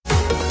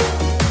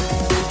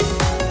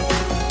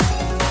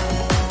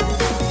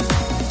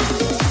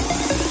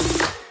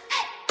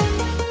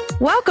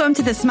Welcome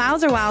to the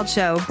Smiles Are Wild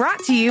show, brought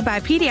to you by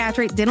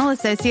Pediatric Dental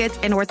Associates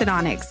and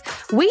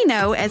Orthodontics. We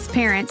know as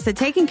parents that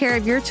taking care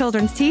of your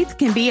children's teeth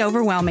can be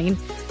overwhelming.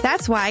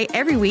 That's why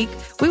every week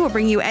we will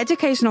bring you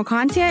educational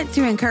content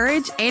to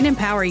encourage and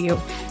empower you.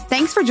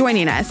 Thanks for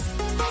joining us.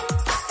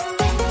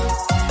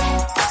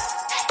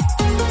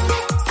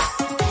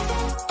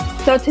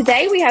 So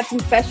today we have some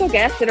special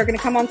guests that are going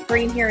to come on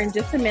screen here in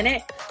just a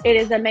minute. It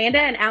is Amanda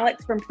and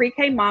Alex from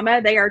Pre-K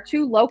Mama. They are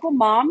two local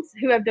moms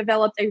who have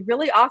developed a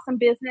really awesome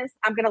business.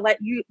 I'm going to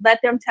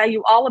let them tell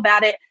you all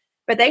about it.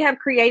 But they have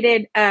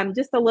created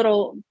just a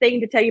little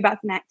thing to tell you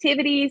about some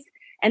activities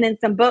and then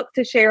some books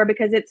to share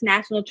because it's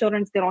National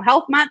Children's Dental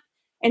Health Month.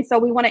 And so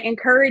we want to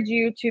encourage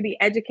you to be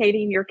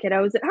educating your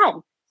kiddos at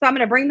home. So I'm going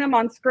to bring them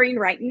on screen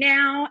right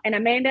now. And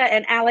Amanda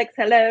and Alex,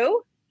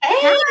 hello. Hey,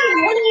 good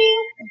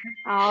morning.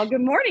 Oh,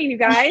 good morning, you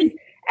guys.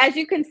 As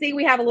you can see,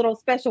 we have a little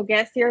special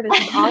guest here. This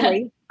is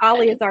Ollie.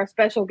 Ollie is our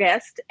special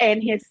guest,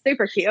 and he's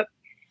super cute.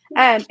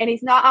 And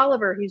he's not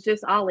Oliver. He's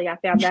just Ollie. I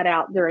found that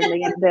out during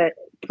the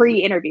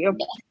pre-interview.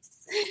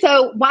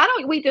 So why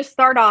don't we just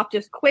start off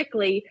just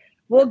quickly.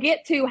 We'll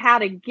get to how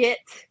to get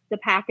the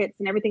packets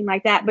and everything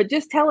like that. But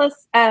just tell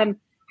us kind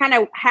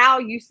of how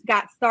you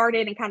got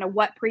started and kind of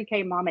what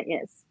Pre-K Mama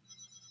is.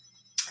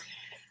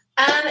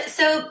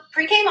 So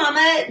Pre-K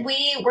Mama,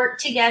 we work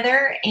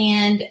together,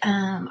 and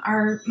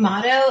our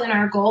motto and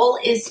our goal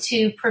is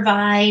to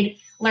provide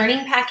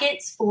learning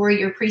packets for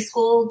your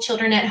preschool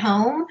children at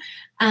home.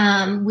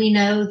 We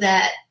know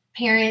that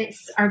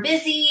parents are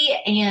busy,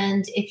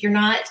 and if you're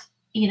not,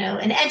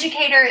 an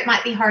educator, it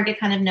might be hard to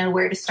kind of know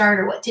where to start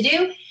or what to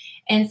do.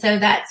 And so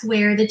that's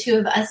where the two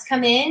of us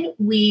come in.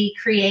 We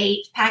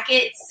create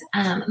packets,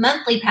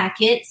 monthly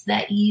packets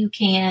that you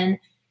can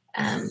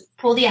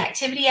pull the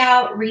activity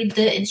out, read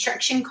the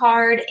instruction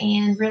card,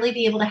 and really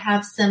be able to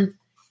have some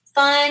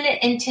fun,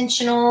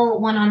 intentional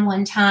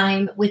one-on-one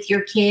time with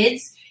your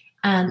kids,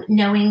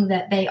 knowing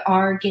that they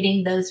are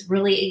getting those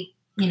really,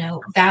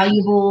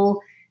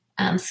 valuable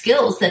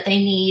skills that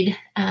they need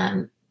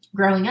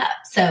growing up.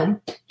 So,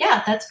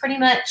 yeah, that's pretty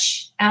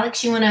much.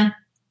 Alex, you want to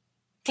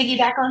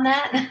piggyback on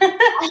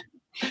that?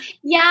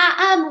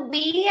 Yeah,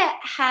 we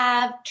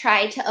have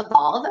tried to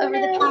evolve over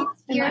the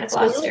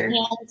past year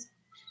too.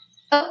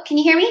 Oh, can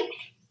you hear me?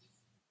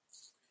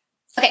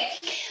 Okay.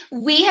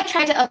 We have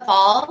tried to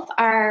evolve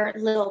our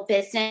little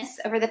business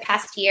over the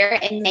past year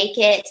and make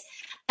it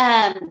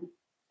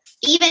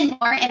even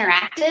more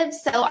interactive.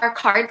 So our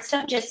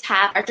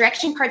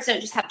direction cards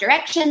don't just have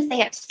directions. They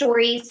have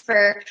stories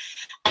for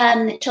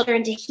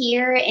children to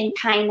hear and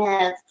kind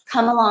of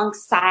come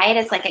alongside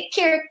as like a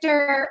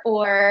character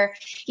or,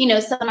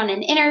 someone on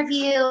an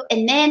interview.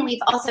 And then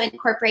we've also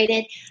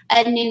incorporated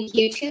a new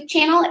YouTube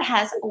channel. It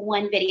has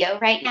one video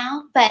right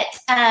now, but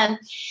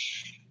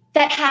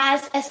that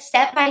has a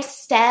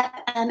step-by-step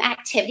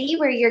activity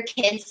where your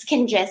kids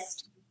can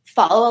just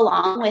follow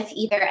along with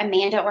either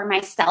Amanda or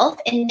myself.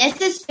 And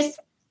this is just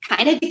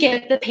kind of to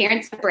give the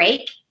parents a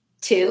break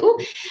too,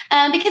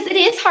 because it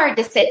is hard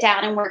to sit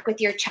down and work with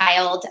your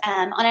child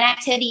on an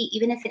activity,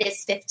 even if it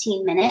is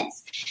 15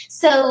 minutes.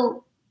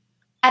 So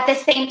at the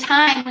same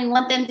time, we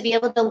want them to be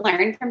able to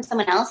learn from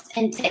someone else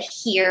and to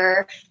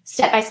hear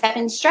step-by-step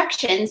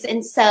instructions.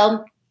 And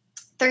so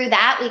through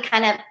that, we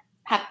kind of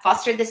have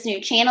fostered this new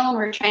channel, and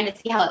we're trying to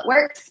see how it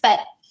works. But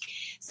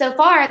so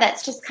far,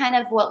 that's just kind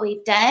of what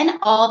we've done.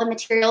 All the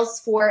materials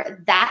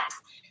for that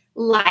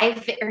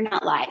live, or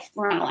not live,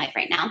 we're not live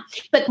right now,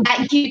 but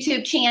that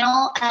YouTube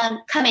channel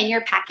come in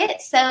your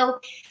packet. So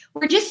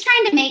we're just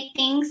trying to make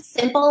things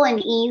simple and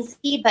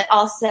easy, but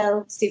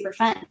also super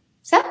fun.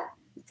 So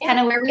it's kind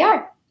of where we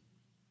are.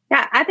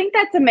 Yeah, I think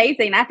that's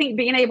amazing. I think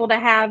being able to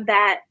have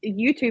that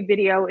YouTube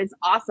video is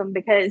awesome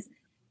because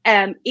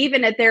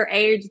even at their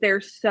age,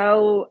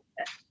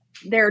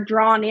 they're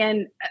drawn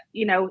in,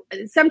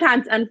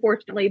 sometimes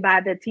unfortunately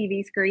by the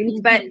TV screens,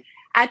 but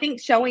I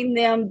think showing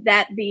them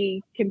that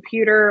the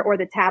computer or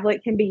the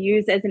tablet can be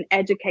used as an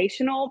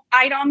educational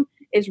item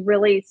is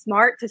really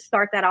smart to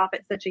start that off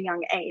at such a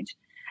young age.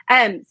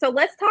 So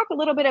let's talk a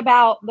little bit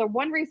about the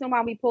one reason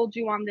why we pulled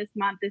you on this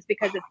month is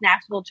because it's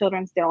National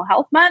Children's Dental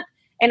Health Month.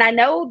 And I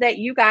know that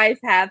you guys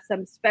have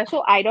some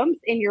special items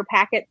in your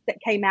packets that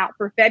came out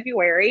for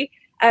February.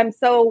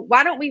 So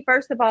why don't we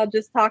first of all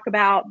just talk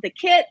about the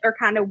kit or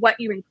kind of what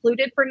you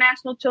included for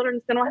National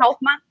Children's Dental Health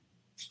Month?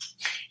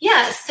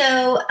 Yeah,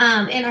 so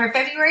in our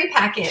February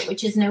packet,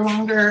 which is no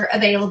longer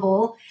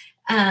available,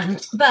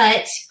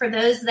 but for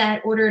those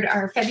that ordered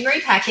our February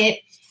packet,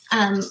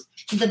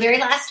 the very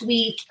last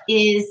week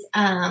is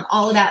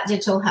all about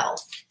digital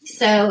health.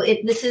 So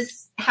this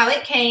is how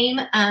it came.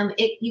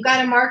 You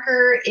got a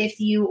marker if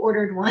you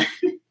ordered one.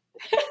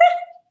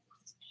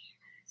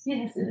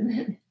 Yes.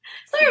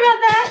 Sorry about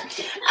that.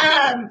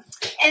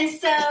 And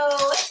so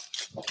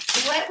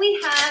what we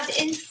have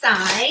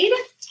inside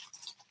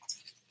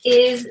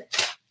is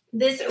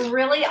this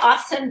really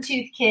awesome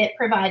tooth kit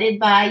provided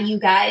by you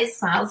guys,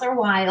 Smiles Are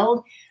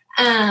Wild,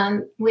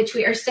 which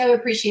we are so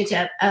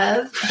appreciative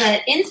of.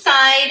 But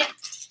inside,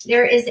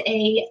 there is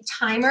a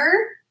timer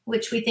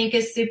which we think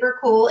is super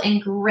cool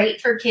and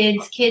great for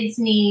kids. Kids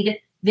need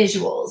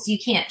visuals. You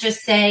can't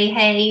just say,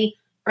 hey,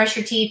 brush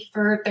your teeth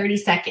for 30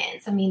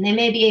 seconds. I mean, they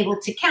may be able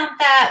to count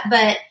that,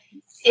 but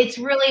it's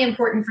really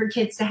important for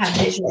kids to have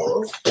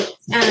visuals.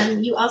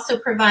 You also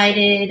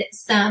provided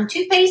some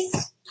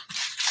toothpaste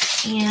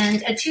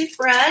and a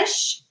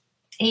toothbrush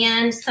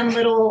and some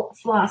little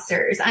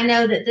flossers. I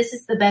know that this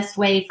is the best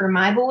way for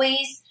my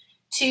boys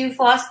to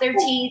floss their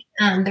teeth.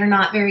 They're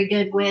not very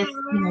good with,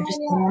 just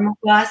normal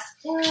floss.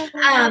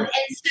 And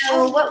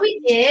so what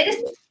we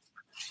did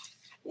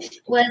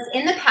was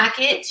in the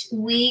packet,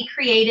 we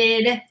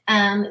created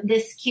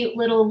this cute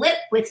little lip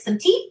with some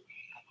teeth.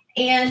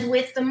 And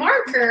with the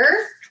marker,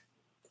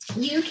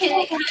 you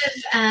can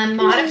kind of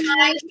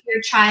modify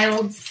your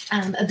child's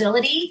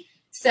ability.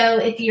 So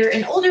if you're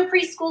an older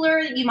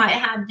preschooler, you might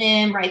have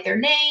them write their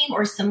name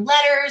or some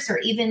letters or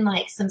even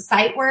like some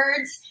sight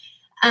words.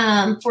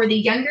 For the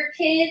younger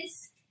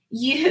kids,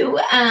 you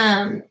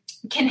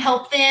can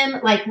help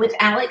them. Like with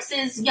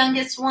Alex's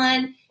youngest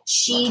one,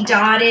 she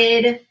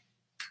dotted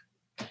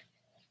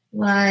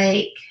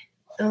like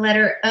the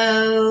letter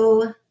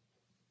O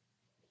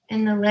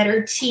and the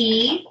letter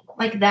T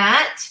like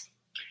that.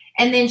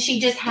 And then she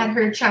just had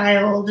her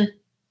child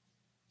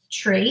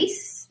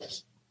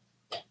trace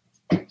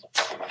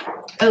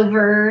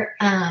over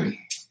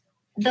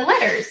the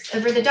letters,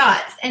 over the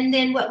dots. And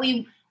then what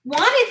we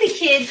wanted the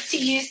kids to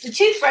use the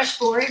toothbrush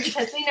for,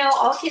 because we know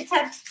all kids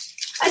have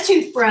a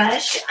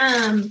toothbrush.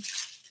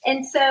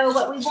 And so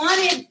what we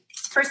wanted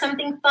for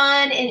something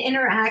fun and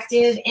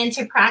interactive and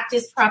to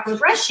practice proper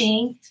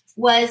brushing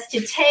was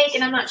to take,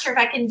 and I'm not sure if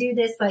I can do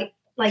this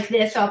like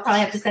this, so I'll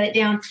probably have to set it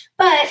down,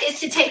 but is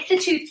to take the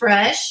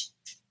toothbrush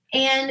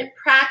and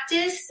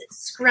practice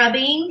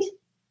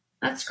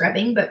not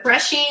scrubbing, but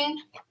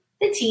brushing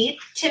the teeth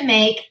to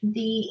make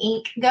the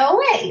ink go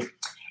away.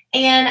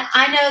 And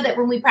I know that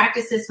when we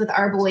practice this with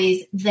our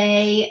boys,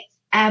 they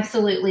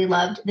absolutely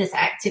loved this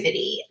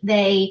activity.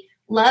 They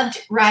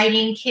loved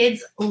writing.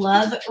 Kids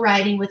love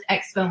writing with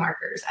Expo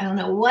markers. I don't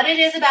know what it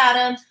is about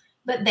them,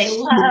 but they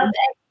love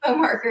Expo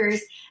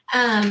markers.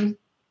 And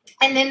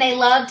then they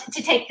loved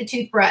to take the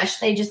toothbrush.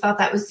 They just thought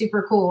that was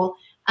super cool.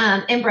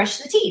 And brush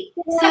the teeth.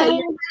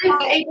 So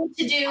you're able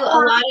to do a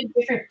lot of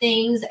different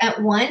things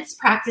at once,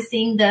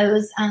 practicing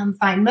those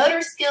fine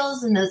motor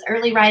skills and those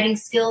early writing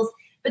skills,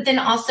 but then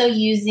also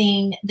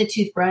using the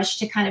toothbrush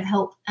to kind of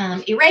help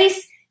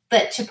erase,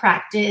 but to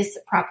practice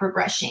proper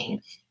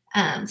brushing.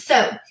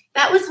 So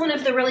that was one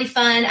of the really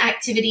fun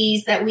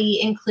activities that we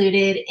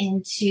included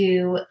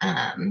into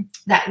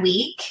that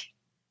week.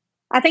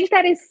 I think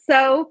that is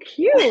so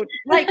cute.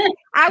 Like,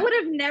 I would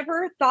have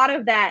never thought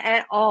of that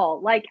at all.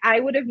 Like, I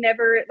would have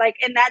never,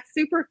 and that's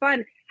super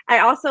fun. I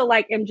also,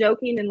 am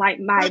joking and, my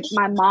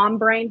mom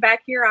brain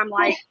back here, I'm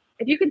like,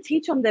 if you can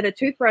teach them that a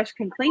toothbrush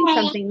can clean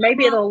something,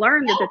 maybe they'll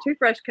learn that the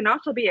toothbrush can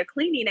also be a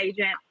cleaning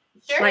agent,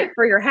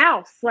 for your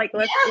house. Let's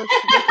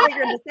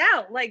figure this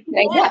out.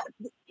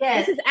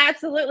 This is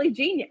absolutely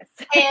genius.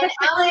 And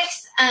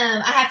Alex,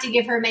 I have to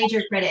give her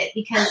major credit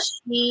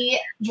because she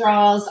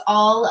draws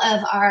all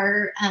of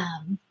our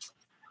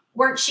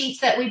worksheets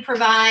that we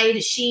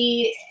provide.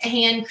 She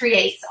hand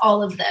creates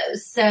all of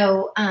those.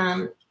 So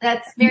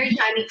that's very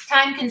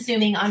time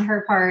consuming on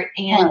her part.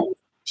 And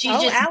she's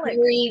just Alex.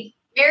 very,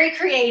 very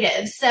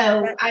creative.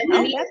 So I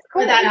need to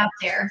put that out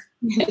there.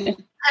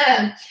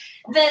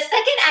 The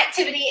second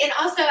activity, and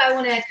also I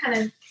want to kind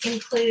of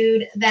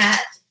include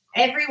that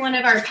every one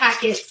of our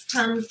packets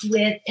comes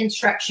with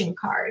instruction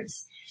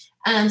cards,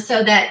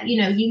 so that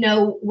you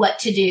know what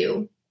to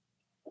do.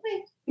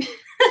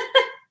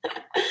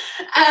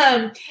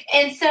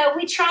 And so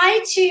we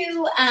try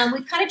to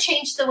we've kind of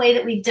changed the way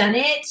that we've done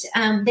it.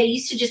 They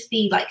used to just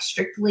be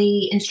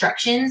strictly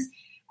instructions,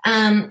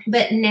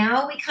 but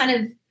now we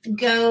kind of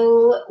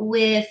go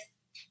with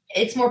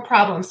it's more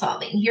problem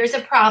solving. Here's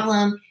a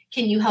problem.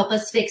 Can you help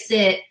us fix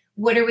it?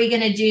 What are we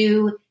going to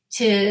do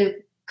to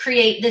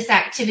create this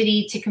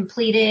activity, to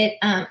complete it,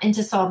 and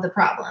to solve the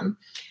problem?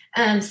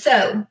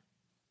 So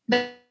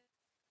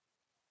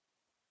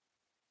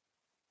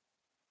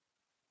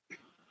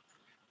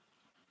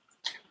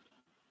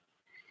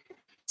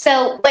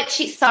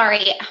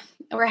sorry,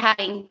 we're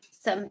having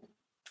some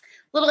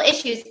little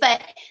issues,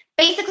 but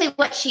basically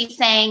what she's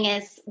saying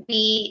is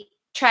we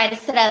try to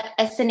set up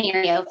a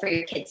scenario for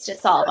your kids to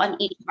solve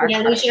on each of our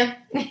cards.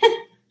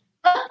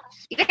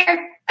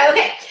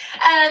 Okay.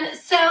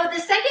 So the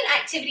second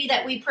activity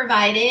that we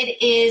provided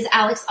is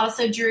Alex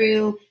also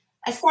drew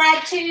a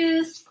sad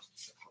tooth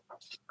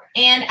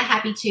and a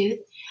happy tooth.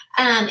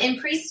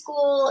 In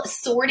preschool,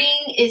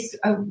 sorting is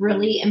a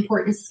really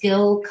important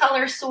skill.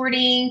 Color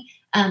sorting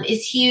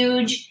is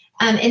huge.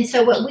 And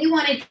so what we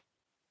wanted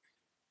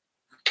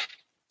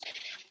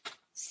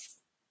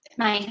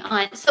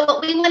So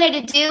what we wanted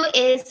to do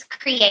is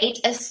create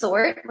a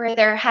sort where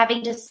they're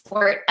having to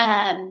sort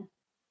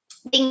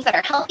things that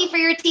are healthy for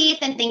your teeth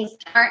and things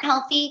that aren't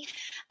healthy.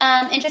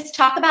 And just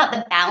talk about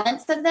the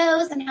balance of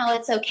those and how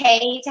it's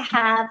okay to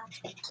have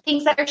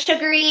things that are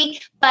sugary,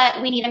 but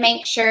we need to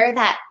make sure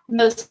that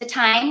most of the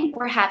time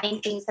we're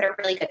having things that are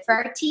really good for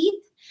our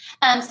teeth.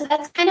 So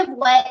that's kind of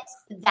what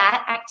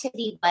that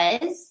activity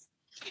was.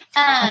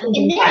 And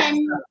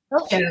then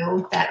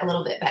show that a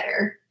little bit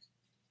better.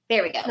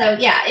 There we go. So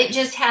yeah, it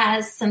just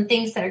has some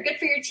things that are good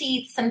for your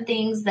teeth, some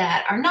things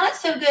that are not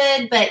so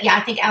good. But yeah,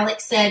 I think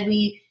Alex said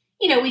we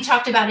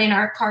talked about in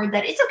our card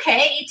that it's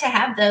okay to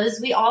have those.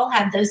 We all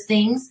have those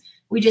things.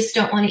 We just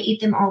don't want to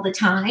eat them all the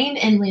time.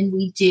 And when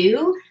we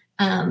do,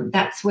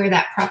 that's where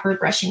that proper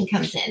brushing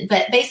comes in.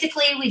 But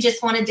basically, we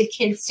just wanted the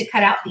kids to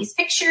cut out these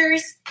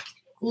pictures,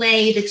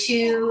 lay the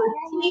two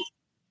teeth,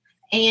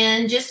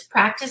 and just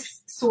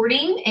practice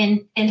sorting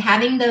and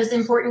having those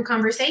important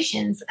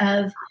conversations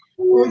of,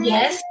 well,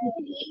 yes, we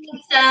can eat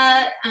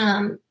pizza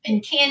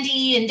and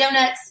candy and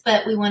donuts,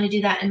 but we want to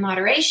do that in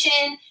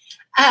moderation.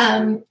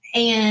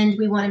 And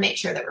we want to make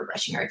sure that we're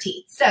brushing our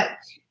teeth. So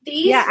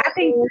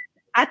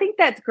I think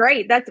that's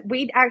great.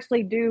 We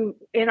actually do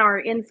in our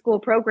in-school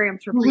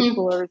programs for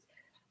preschoolers.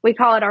 We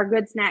call it our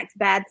good snacks,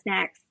 bad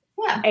snacks.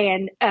 Yeah.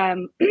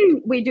 And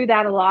we do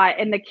that a lot.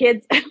 And the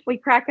kids, we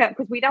crack up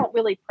because we don't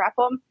really prep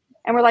them.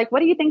 And we're like, what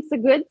do you think's a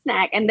good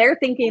snack? And they're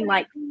thinking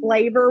like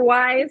flavor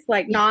wise,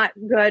 like not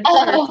good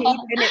for their teeth.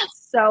 And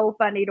it's so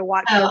funny to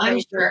watch. Oh,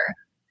 I'm sure.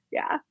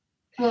 Yeah.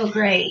 Well,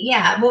 great.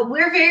 Yeah. Well,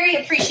 we're very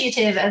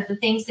appreciative of the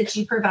things that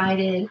you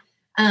provided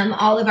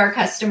all of our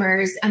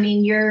customers. I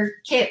mean, your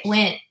kit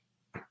went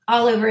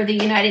all over the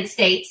United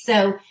States.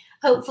 So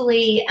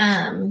hopefully,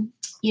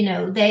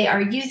 they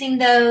are using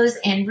those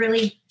and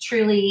really,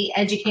 truly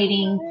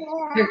educating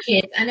your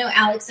kids. I know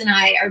Alex and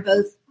I are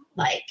both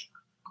like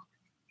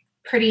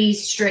pretty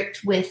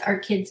strict with our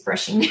kids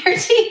brushing their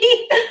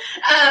teeth.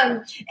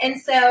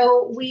 And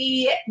so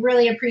we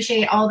really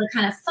appreciate all the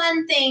kind of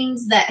fun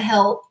things that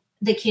help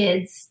the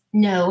kids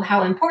know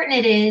how important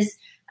it is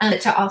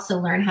to also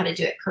learn how to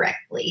do it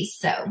correctly.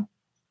 So,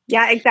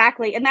 yeah,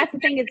 exactly. And that's the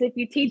thing is if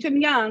you teach them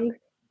young,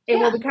 it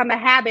will become a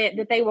habit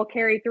that they will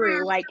carry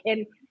through. Like,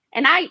 and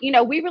I,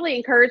 we really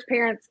encourage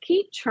parents,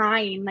 keep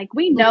trying. Like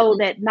we know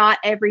that not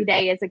every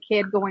day is a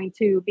kid going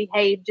to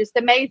behave just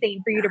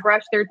amazing for you to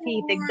brush their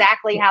teeth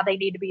exactly how they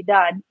need to be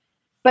done.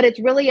 But it's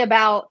really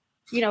about,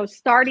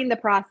 starting the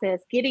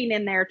process, getting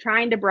in there,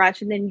 trying to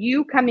brush, and then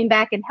you coming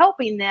back and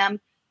helping them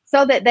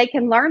so that they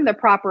can learn the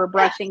proper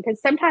brushing. Because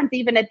sometimes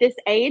even at this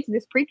age,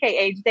 this pre-K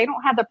age, they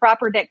don't have the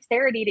proper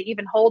dexterity to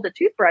even hold a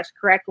toothbrush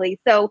correctly.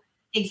 So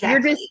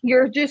exactly.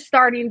 You're just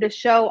starting to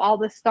show all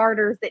the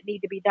starters that need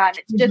to be done.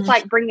 It's just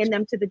like bringing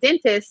them to the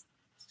dentist.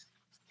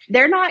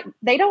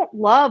 They don't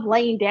love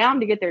laying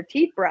down to get their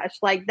teeth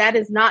brushed. Like that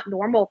is not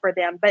normal for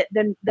them. But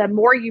then the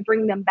more you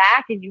bring them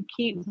back and you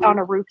keep on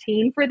a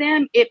routine for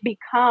them, it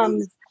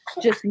becomes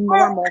just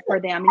normal for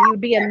them. And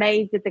you'd be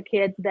amazed at the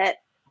kids that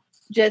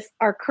just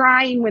are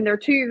crying when they're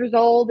 2 years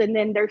old and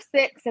then they're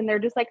 6 and they're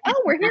just like,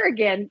 oh, we're here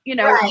again.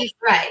 Right.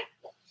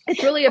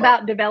 It's really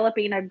about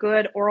developing a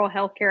good oral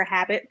health care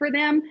habit for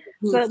them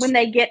so that when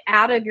they get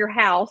out of your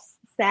house,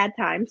 sad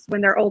times when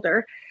they're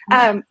older,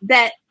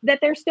 that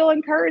they're still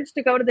encouraged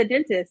to go to the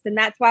dentist. And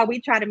that's why we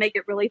try to make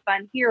it really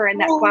fun here. And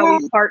that's why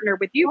we partner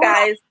with you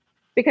guys,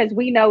 because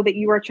we know that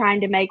you are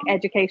trying to make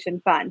education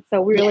fun.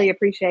 So we really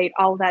appreciate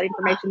all of that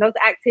information. Those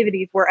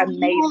activities were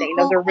amazing.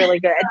 Those are really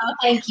good. Oh,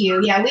 thank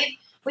you. Yeah,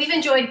 we've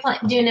enjoyed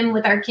doing them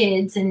with our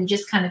kids and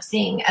just kind of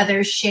seeing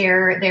others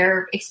share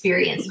their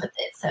experience with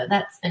it. So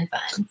that's been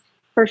fun.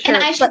 For sure.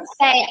 And I should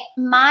say,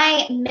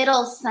 my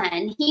middle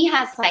son, he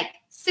has like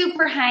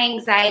super high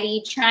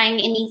anxiety trying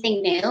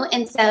anything new.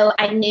 And so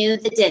I knew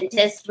the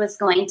dentist was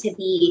going to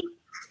be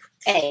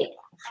a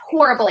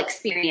horrible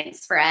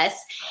experience for us.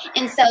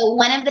 And so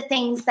one of the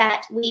things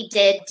that we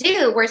did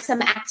do were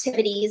some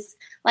activities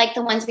like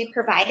the ones we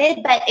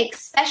provided, but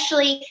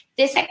especially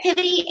this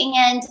activity.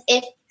 And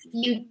if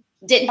you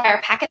didn't buy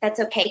our packet, that's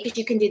okay, because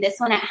you can do this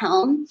one at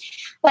home.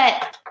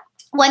 But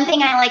one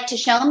thing I like to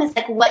show them is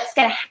like what's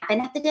going to happen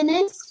at the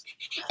dentist.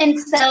 And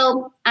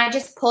so I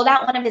just pulled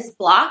out one of his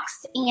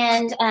blocks,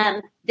 and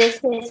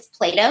this is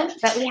Play-Doh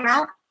that we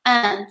have.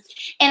 And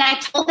I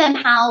told them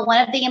how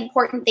one of the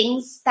important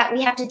things that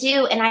we have to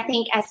do, and I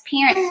think as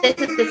parents,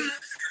 this is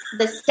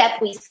the step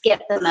we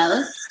skip the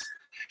most,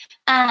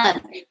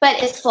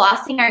 but is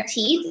flossing our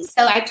teeth.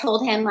 So I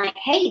told him like,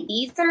 hey,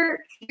 these are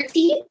your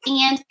teeth,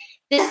 and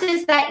this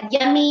is that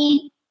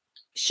yummy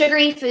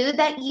sugary food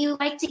that you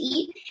like to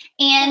eat.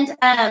 And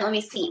let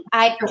me see.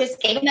 I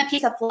just gave them a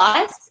piece of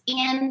floss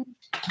and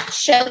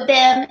showed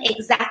them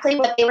exactly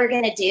what they were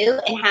going to do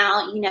and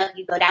how,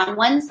 you go down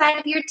one side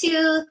of your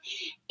tooth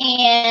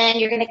and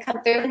you're going to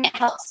come through, and it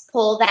helps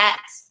pull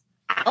that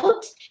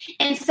out.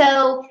 And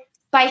so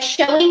by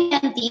showing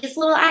them these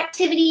little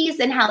activities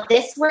and how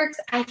this works,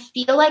 I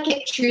feel like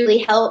it truly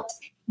helped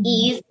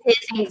ease his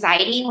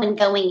anxiety when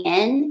going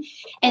in.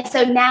 And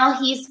so now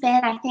he's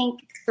been, I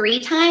think, 3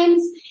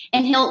 times,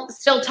 and he'll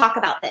still talk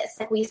about this.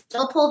 Like, we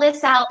still pull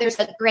this out. There's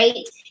a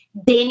great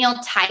Daniel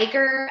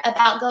Tiger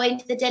about going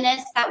to the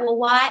dentist that we'll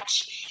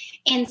watch.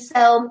 And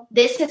so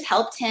this has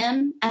helped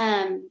him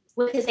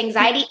with his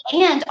anxiety.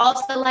 And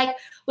also, like,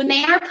 when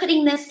they are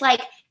putting this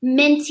like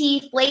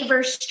minty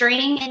flavor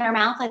string in their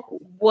mouth, like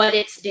what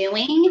it's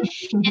doing.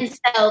 And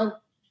so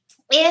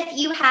if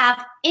you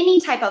have any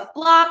type of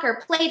block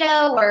or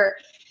Play-Doh, or,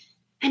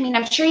 I mean,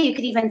 I'm sure you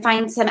could even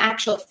find some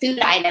actual food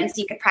items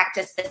you could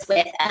practice this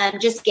with,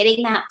 just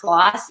getting that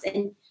floss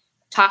and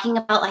talking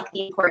about like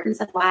the importance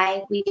of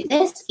why we do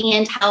this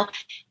and how,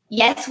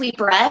 yes, we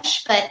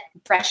brush, but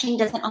brushing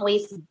doesn't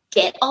always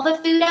get all the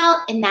food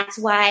out. And that's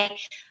why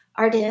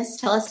our dentists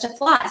tell us to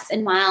floss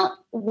and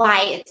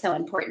why it's so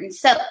important.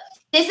 So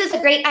this is a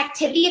great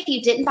activity if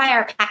you didn't buy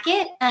our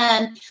packet.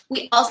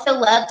 We also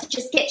love to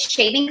just get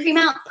shaving cream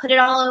out, put it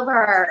all over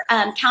our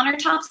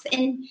countertops,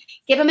 and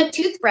give them a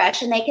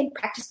toothbrush, and they can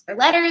practice their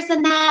letters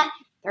in that.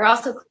 They're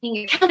also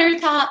cleaning your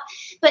countertop.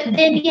 But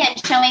then again,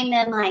 showing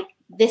them like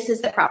this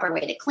is the proper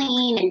way to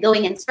clean and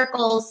going in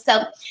circles.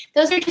 So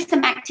those are just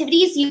some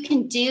activities you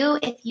can do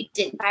if you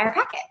didn't buy our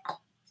packet.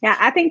 Yeah,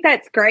 I think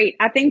that's great.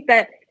 I think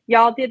that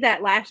y'all did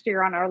that last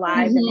year on our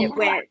live, and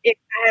I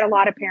had a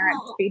lot of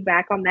parents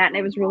feedback on that, and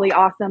it was really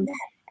awesome.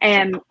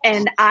 And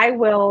I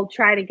will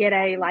try to get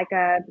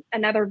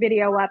another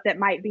video up that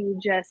might be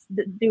just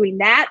doing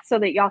that so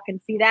that y'all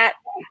can see that.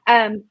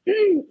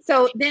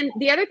 So then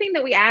the other thing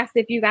that we asked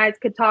if you guys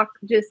could talk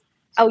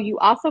you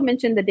also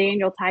mentioned the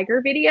Daniel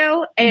Tiger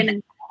video,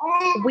 and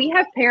we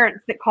have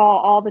parents that call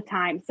all the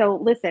time. So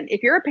listen,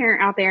 if you're a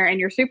parent out there and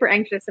you're super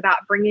anxious about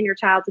bringing your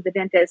child to the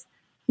dentist,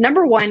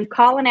 number one,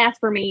 call and ask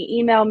for me,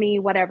 email me,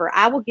 whatever.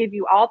 I will give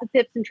you all the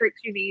tips and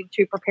tricks you need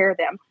to prepare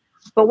them.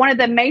 But one of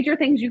the major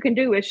things you can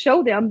do is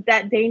show them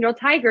that Daniel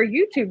Tiger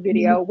YouTube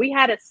video. We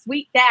had a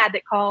sweet dad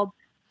that called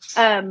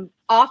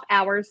off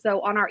hours,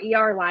 so on our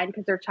ER line,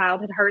 because their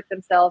child had hurt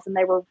themselves and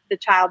the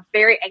child's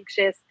very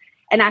anxious.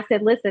 And I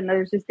said, listen,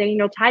 there's this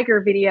Daniel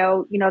Tiger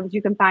video, that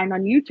you can find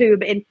on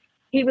YouTube. And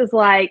he was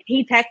like,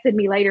 he texted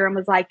me later and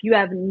was like, you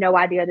have no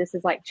idea this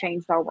has like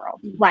changed our world.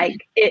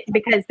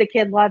 Because the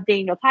kid loved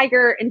Daniel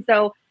Tiger. And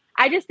so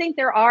I just think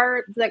there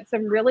are like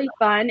some really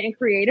fun and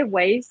creative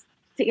ways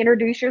to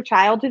introduce your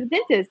child to the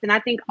dentist. And I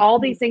think all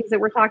these things that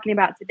we're talking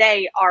about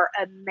today are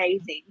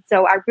amazing.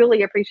 So I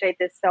really appreciate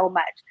this so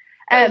much.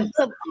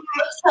 So those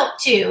help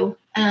too.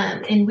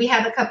 And we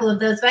have a couple of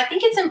those, but I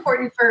think it's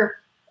important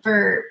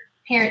for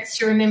parents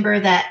to remember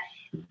that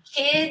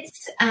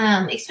kids,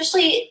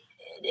 especially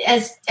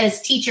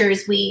as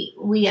teachers,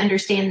 we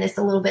understand this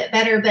a little bit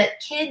better, but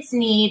kids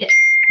need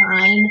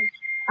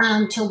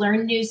time to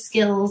learn new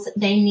skills.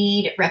 They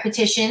need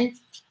repetition.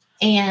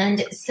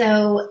 And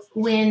so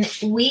when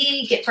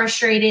we get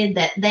frustrated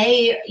that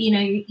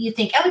you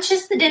think, oh, it's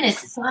just the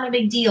dentist, it's not a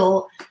big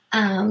deal.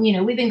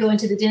 We've been going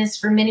to the dentist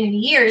for many, many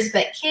years,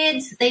 but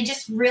kids, they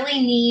just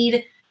really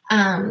need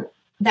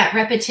that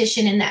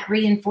repetition and that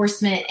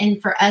reinforcement,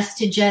 and for us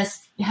to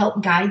just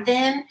help guide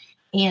them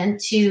and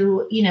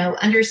to,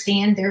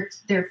 understand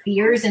their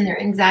fears and their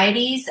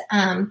anxieties,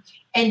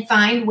 and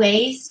find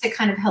ways to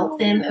kind of help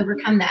them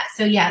overcome that.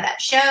 So yeah, that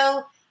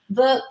show,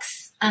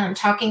 books,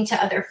 talking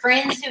to other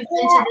friends who've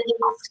been to the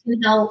dentist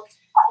can help.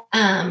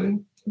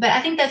 But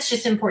I think that's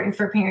just important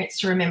for parents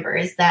to remember,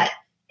 is that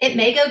it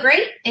may go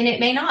great and it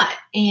may not.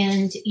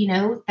 And,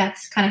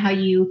 that's kind of how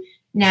you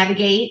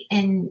navigate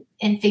and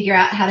figure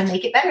out how to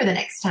make it better the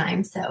next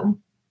time. So.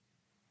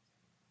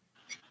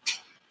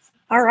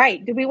 All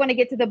right. Do we want to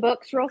get to the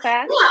books real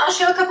fast? Yeah, I'll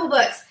show a couple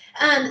books.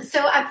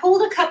 So I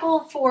pulled a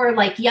couple for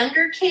like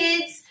younger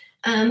kids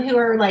who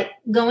are like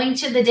going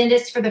to the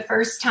dentist for the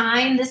first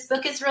time. This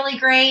book is really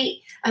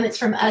great. It's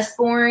from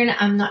Usborne.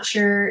 I'm not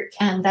sure.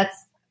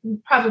 That's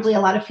probably a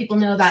lot of people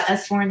know about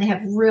Usborne. They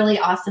have really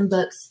awesome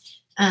books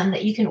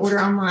that you can order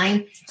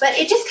online. But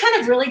it just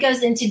kind of really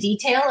goes into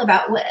detail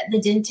about what the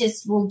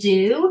dentist will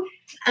do.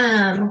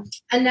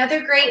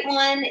 Another great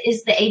one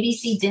is the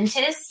ABC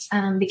Dentist,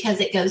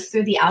 because it goes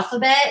through the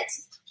alphabet.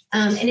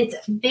 And it's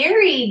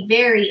very,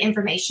 very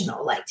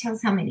informational, like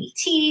tells how many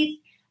teeth.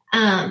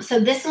 So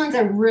this one's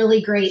a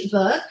really great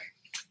book.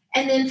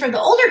 And then for the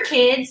older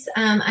kids,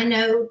 I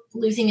know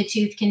losing a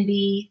tooth can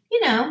be,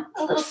 a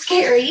little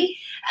scary.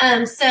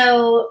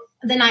 So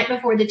The Night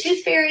Before the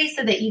Tooth Fairy,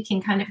 so that you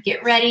can kind of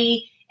get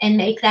ready and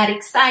make that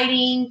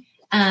exciting.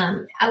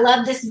 I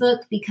love this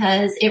book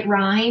because it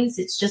rhymes.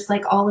 It's just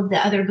like all of the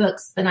other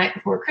books, The Night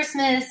Before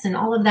Christmas and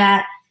all of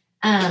that.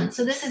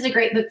 So this is a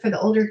great book for the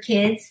older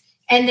kids.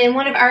 And then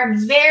one of our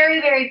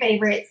very, very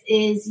favorites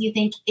is You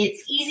Think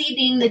It's Easy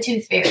Being the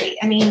Tooth Fairy.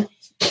 I mean,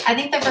 I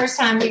think the first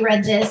time we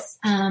read this,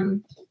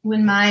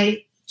 when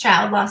my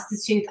child lost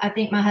his tooth, I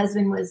think my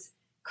husband was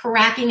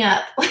cracking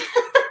up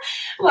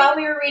while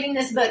we were reading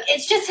this book.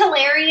 It's just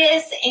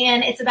hilarious.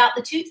 And it's about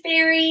the tooth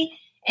fairy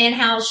and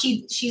how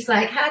she's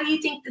like, how do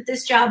you think that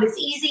this job is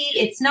easy?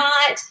 It's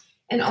not.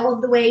 And all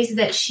of the ways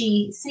that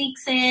she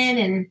sneaks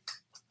in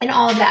and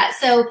all of that.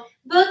 So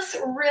books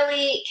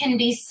really can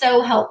be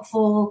so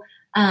helpful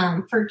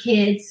for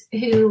kids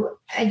who,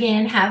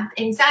 again, have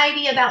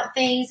anxiety about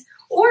things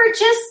or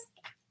just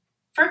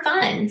for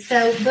fun.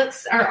 So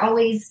books are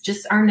always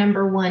just our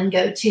number one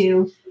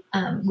go-to.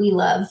 We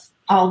love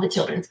all the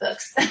children's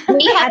books.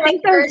 We have our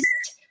first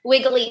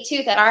Wiggly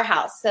Tooth at our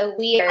house, so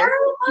we are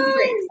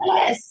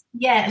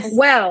Yes.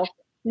 Well,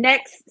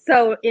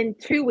 so in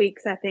 2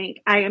 weeks, I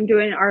think I am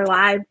doing our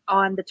live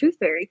on the Tooth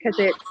Fairy because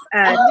it's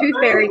Tooth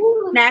Fairy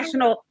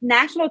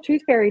National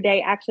Tooth Fairy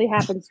Day actually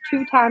happens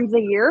 2 times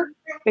a year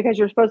because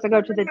you're supposed to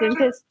go to the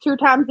dentist 2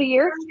 times a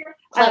year.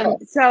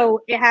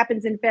 So it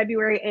happens in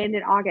February and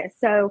in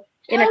August. So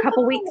in a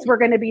couple weeks, we're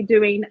going to be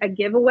doing a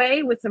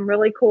giveaway with some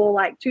really cool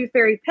like Tooth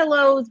Fairy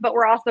pillows, but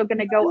we're also going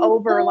to go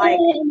over like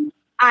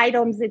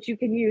items that you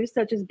can use,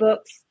 such as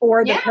books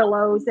or the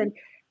pillows. And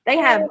they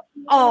have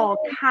all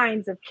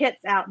kinds of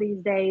kits out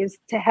these days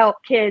to help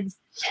kids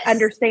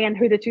understand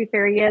who the Tooth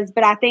Fairy is.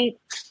 But I think,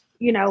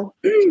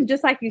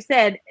 just like you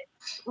said,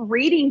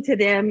 reading to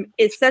them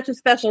is such a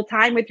special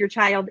time with your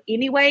child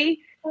anyway.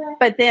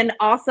 But then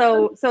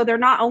also, so they're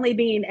not only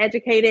being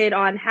educated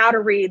on how to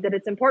read, that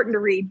it's important to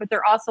read, but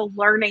they're also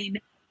learning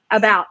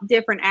about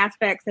different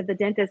aspects of the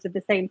dentist at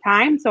the same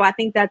time. So I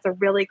think that's a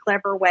really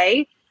clever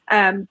way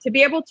to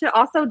be able to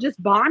also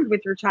just bond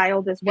with your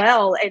child as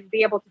well and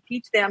be able to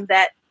teach them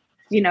that,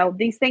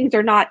 these things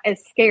are not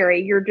as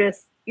scary. You're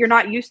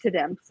not used to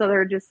them.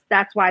 So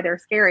that's why they're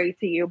scary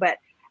to you. But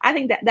I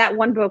think that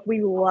one book,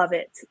 we love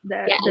it.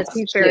 The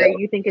Tooth Fairy.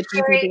 You think it's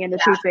UPB and the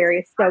Tooth Fairy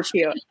is so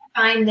cute.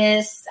 Find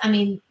this. I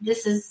mean,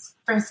 this is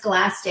from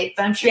Scholastic,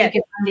 but I'm sure you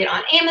can find it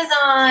on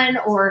Amazon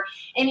or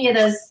any of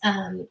those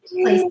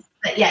places.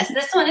 But yes,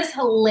 this one is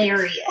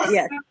hilarious.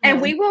 Yes,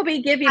 and we will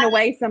be giving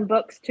away some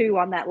books too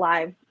on that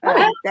live.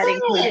 That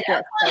includes this.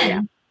 So,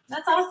 yeah.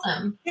 That's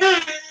awesome.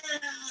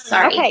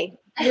 Sorry. Okay,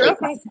 you're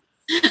okay.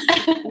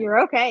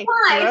 You're okay.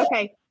 You're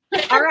okay.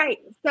 All right.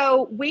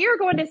 So we are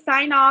going to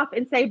sign off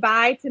and say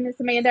bye to Miss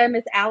Amanda and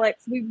Miss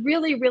Alex. We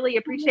really, really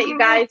appreciate you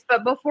guys.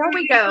 But before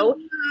we go,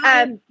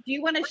 do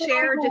you want to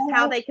share just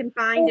how they can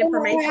find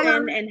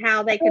information and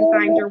how they can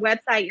find your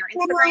website, your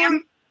Instagram?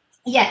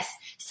 Yes.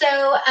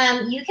 So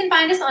you can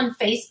find us on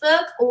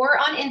Facebook or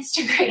on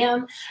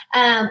Instagram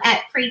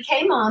at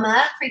Pre-K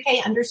Mama,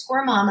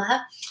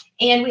 Pre-K_Mama.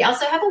 And we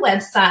also have a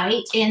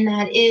website, and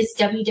that is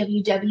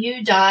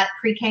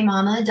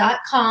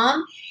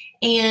www.prekmama.com.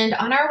 And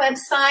on our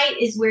website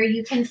is where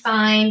you can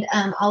find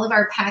all of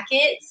our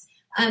packets.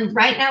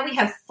 Right now we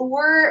have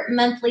 4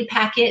 monthly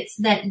packets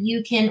that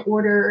you can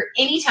order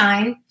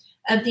anytime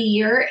of the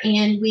year,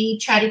 and we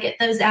try to get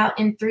those out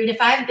in 3 to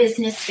 5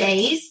 business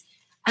days.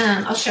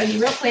 I'll show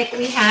you real quick.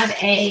 We have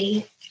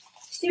a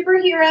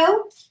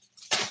superhero,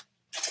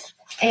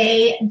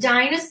 a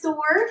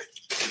dinosaur,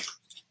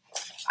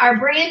 our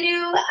brand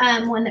new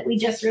one that we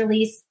just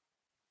released.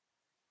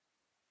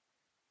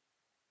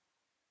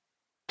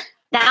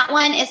 That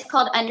one is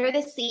called Under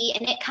the Sea,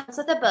 and it comes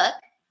with a book.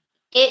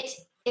 It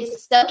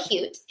is so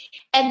cute.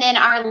 And then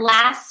our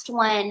last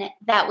one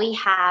that we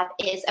have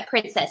is a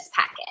princess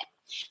packet.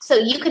 So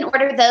you can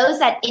order those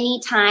at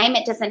any time.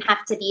 It doesn't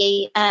have to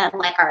be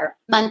like our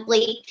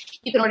monthly.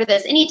 You can order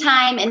those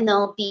anytime, and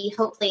they'll be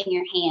hopefully in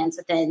your hands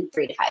within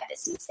 3 to 5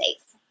 business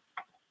days.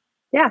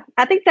 Yeah,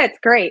 I think that's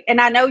great.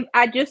 And I know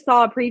I just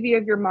saw a preview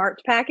of your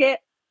March packet,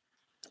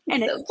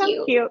 and it's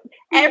so cute.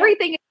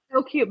 Everything is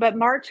so cute, but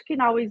March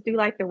can always do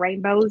like the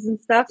rainbows and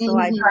stuff. So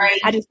I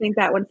just think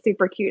that one's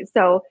super cute.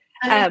 So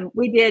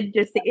we did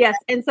just, yes.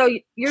 And so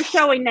you're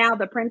showing now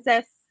the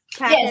princess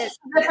packet? Yes,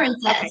 the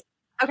princess.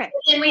 Okay.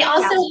 And we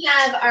also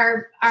have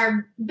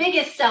our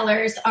biggest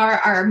sellers are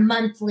our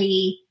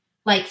monthly,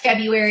 like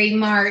February,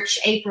 March,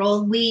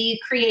 April.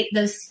 We create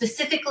those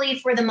specifically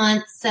for the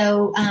month.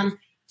 So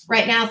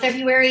right now,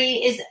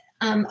 February is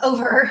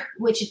over,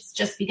 which it's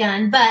just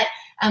begun, but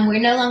we're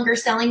no longer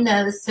selling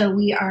those. So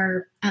we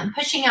are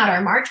pushing out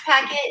our March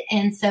packet.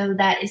 And so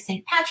that is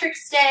St.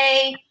 Patrick's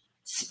Day,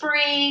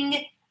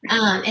 spring.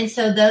 And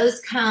so those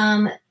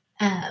come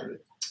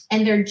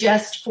and they're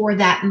just for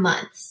that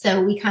month.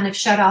 So we kind of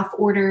shut off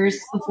orders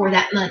before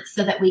that month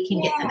so that we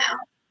can get them out.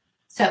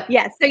 So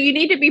so you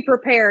need to be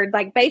prepared.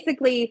 Like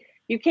basically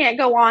you can't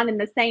go on in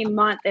the same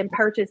month and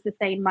purchase the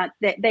same month.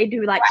 That they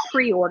do like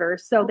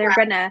pre-orders. So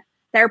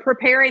they're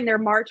preparing their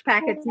March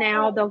packets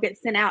now. They'll get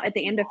sent out at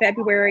the end of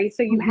February.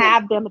 So you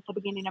have them at the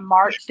beginning of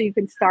March so you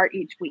can start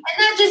each week.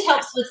 And that just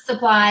helps with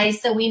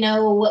supplies so we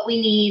know what we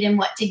need and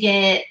what to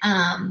get.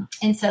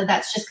 And so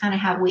that's just kind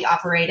of how we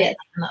operate it at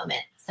the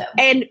moment. So.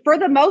 And for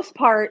the most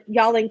part,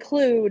 y'all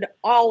include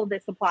all of the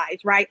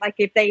supplies, right? Like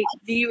if they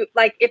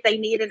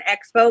need an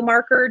expo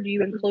marker, do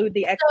you include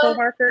the expo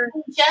marker?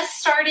 We just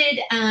started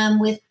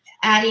with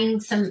adding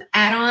some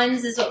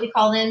add-ons, is what we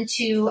call them,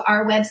 to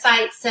our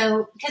website.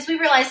 So because we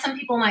realize some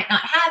people might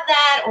not have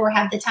that or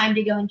have the time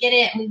to go and get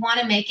it, and we want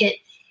to make it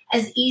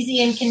as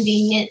easy and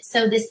convenient.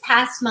 So this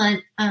past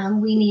month,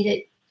 we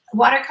needed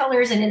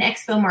watercolors and an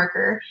expo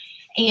marker,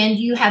 and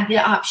you have the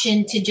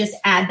option to just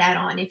add that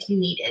on if you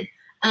needed.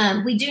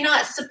 We do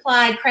not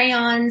supply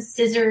crayons,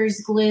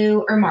 scissors,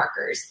 glue, or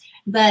markers,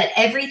 but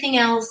everything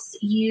else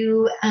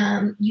you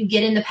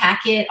get in the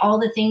packet, all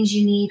the things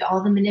you need,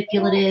 all the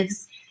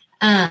manipulatives.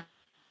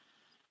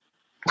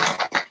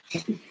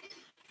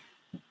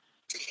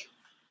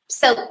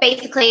 So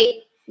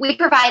basically, we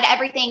provide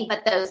everything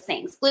but those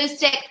things: glue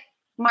stick,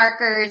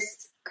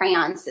 markers,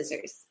 crayons,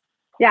 scissors.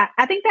 Yeah,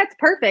 I think that's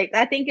perfect.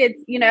 I think it's,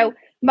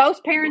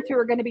 most parents who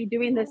are going to be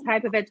doing this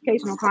type of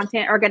educational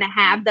content are going to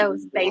have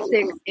those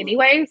basics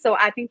anyway. So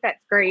I think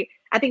that's great.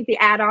 I think the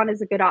add-on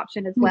is a good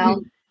option as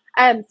well.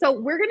 So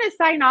we're going to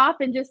sign off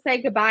and just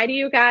say goodbye to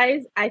you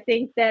guys. I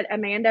think that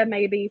Amanda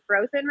may be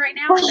frozen right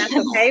now, and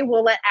that's okay.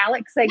 We'll let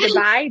Alex say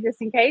goodbye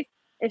just in case.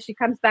 If she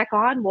comes back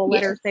on, we'll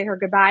let her say her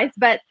goodbyes.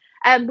 But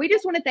we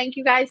just want to thank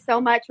you guys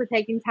so much for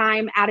taking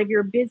time out of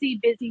your busy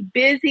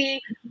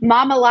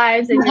mama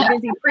lives and your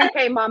busy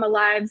pre-K mama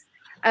lives.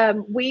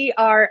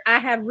 I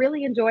have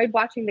really enjoyed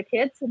watching the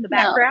kids in the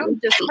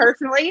background, just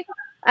personally.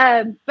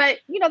 But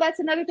that's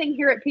another thing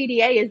here at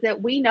PDA is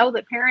that we know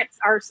that parents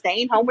are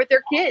staying home with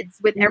their kids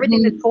with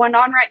everything that's going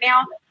on right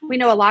now. We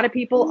know a lot of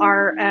people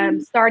are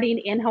starting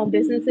in-home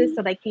businesses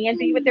so they can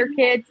be with their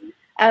kids.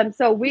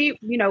 So we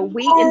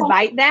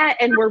invite that,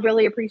 and we're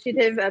really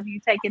appreciative of you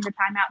taking the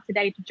time out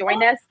today to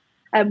join us.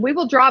 We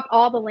will drop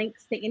all the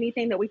links to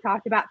anything that we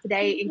talked about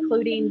today,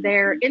 including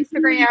their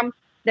Instagram,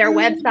 their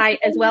website,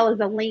 as well as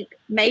a link,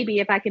 maybe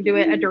if I can do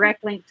it, a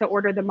direct link to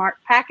order the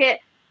marked packet.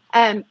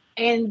 And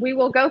we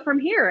will go from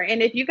here.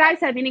 And if you guys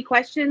have any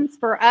questions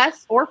for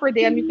us or for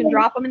them, you can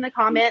drop them in the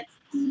comments.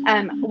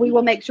 We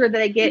will make sure that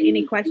they get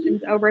any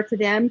questions over to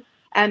them.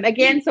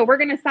 Again, so we're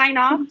going to sign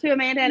off to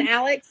Amanda and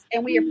Alex,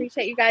 and we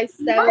appreciate you guys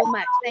so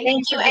much.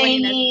 Thank you for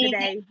joining Amy. us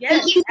today.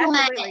 Yes,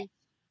 absolutely.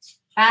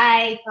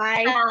 Bye.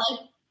 Bye.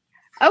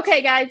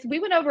 Okay, guys, we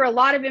went over a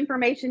lot of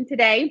information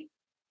today,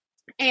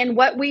 and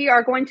what we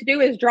are going to do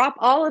is drop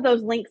all of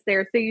those links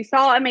there. So you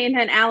saw Amanda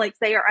and Alex.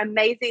 They are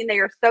amazing. They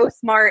are so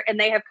smart, and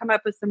they have come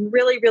up with some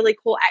really, really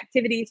cool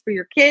activities for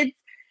your kids.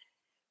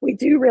 We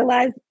do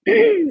realize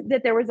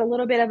that there was a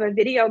little bit of a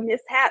video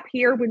mishap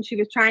here when she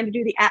was trying to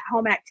do the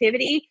at-home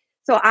activity.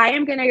 So I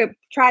am going to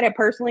try to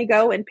personally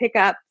go and pick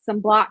up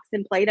some blocks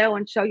and Play-Doh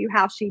and show you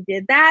how she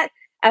did that.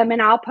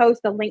 And I'll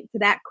post a link to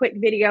that quick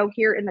video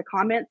here in the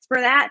comments for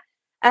that.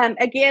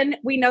 Again,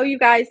 we know you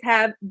guys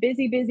have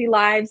busy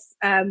lives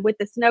with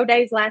the snow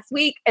days last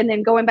week and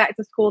then going back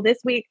to school this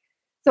week.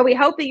 So we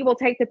hope that you will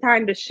take the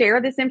time to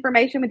share this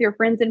information with your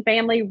friends and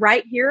family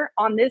right here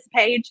on this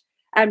page.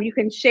 You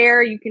can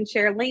share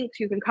links,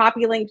 you can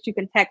copy links, you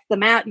can text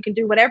them out, you can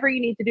do whatever you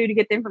need to do to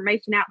get the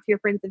information out to your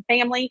friends and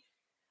family.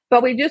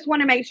 But we just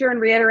want to make sure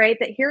and reiterate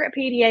that here at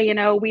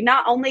PDA, we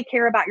not only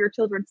care about your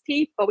children's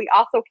teeth, but we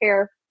also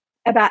care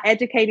about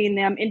educating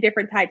them in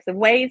different types of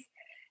ways.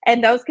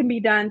 And those can be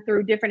done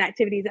through different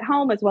activities at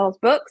home as well as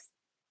books.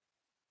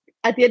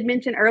 I did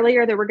mention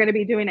earlier that we're going to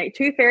be doing a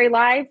Tooth Fairy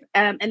Live,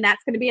 and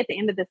that's going to be at the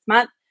end of this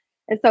month.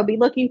 And so be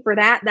looking for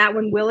that. That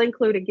one will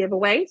include a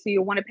giveaway, so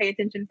you'll want to pay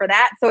attention for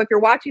that. So if you're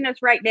watching us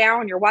right now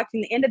and you're watching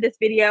the end of this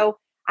video,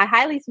 I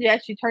highly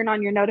suggest you turn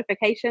on your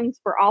notifications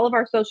for all of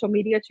our social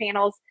media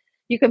channels.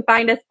 You can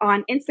find us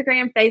on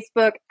Instagram,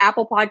 Facebook,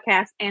 Apple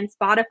Podcasts, and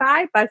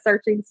Spotify by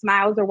searching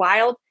Smiles Are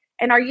Wild.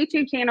 And our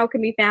YouTube channel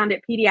can be found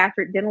at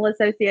Pediatric Dental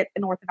Associates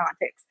and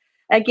Orthodontics.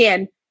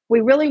 Again, we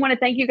really want to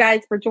thank you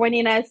guys for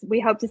joining us. We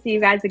hope to see you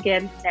guys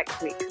again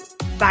next week.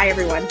 Bye,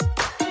 everyone.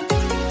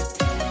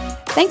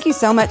 Thank you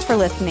so much for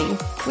listening.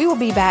 We will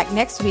be back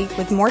next week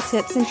with more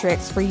tips and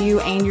tricks for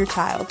you and your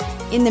child.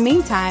 In the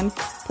meantime,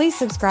 please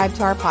subscribe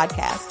to our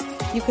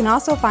podcast. You can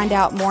also find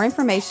out more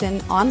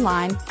information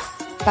online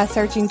by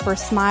searching for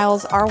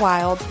Smiles Are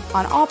Wild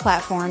on all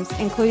platforms,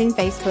 including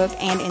Facebook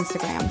and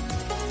Instagram.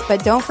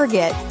 But don't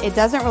forget, it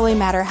doesn't really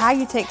matter how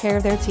you take care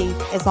of their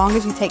teeth as long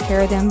as you take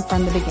care of them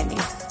from the beginning.